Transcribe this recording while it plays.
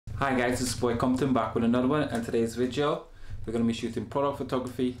Hi guys, this is Boy Compton back with another one, and today's video we're going to be shooting product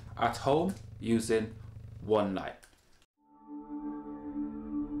photography at home using one light.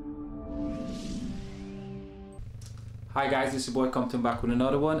 Hi guys, this is Boy Compton back with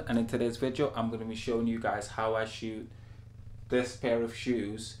another one, and in today's video I'm going to be showing you guys how I shoot this pair of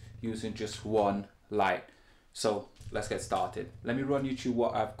shoes using just one light. So let's get started. Let me run you through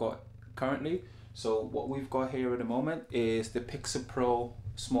what I've got currently. So what we've got here at the moment is the Pixapro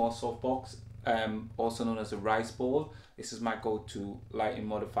small softbox, also known as a rice bowl. This is my go-to lighting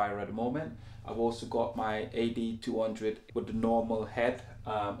modifier at the moment. I've also got my AD200 with the normal head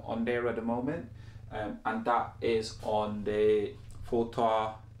on there at the moment, and that is on the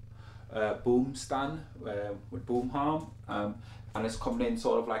Phot-R boom stand with boom arm, and it's coming in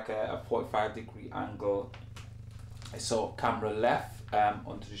sort of like a 45-degree angle, so camera left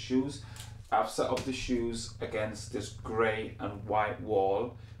onto the shoes. I've set up the shoes against this grey and white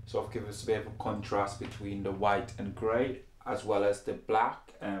wall, so I've given us a bit of a contrast between the white and grey as well as the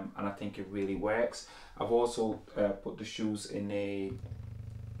black, and I think it really works. I've also put the shoes in a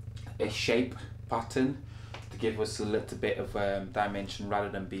shape pattern to give us a little bit of dimension rather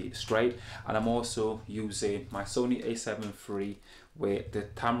than be straight, and I'm also using my Sony A7iii with the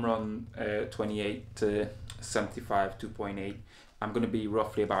Tamron 28 to 75 2.8. I'm going to be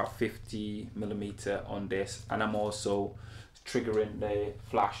roughly about 50mm on this, and I'm also triggering the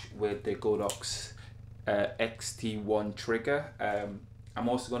flash with the Godox Ad200 trigger. I'm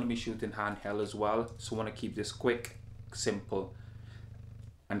also going to be shooting handheld as well, so I want to keep this quick, simple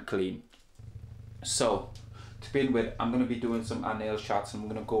and clean. So to begin with, I'm going to be doing some nail shots, and I'm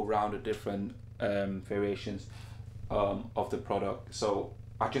going to go around the different variations of the product. So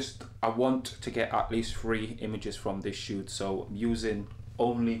I want to get at least 3 images from this shoot, so I'm using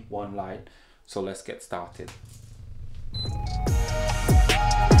only one light. So let's get started.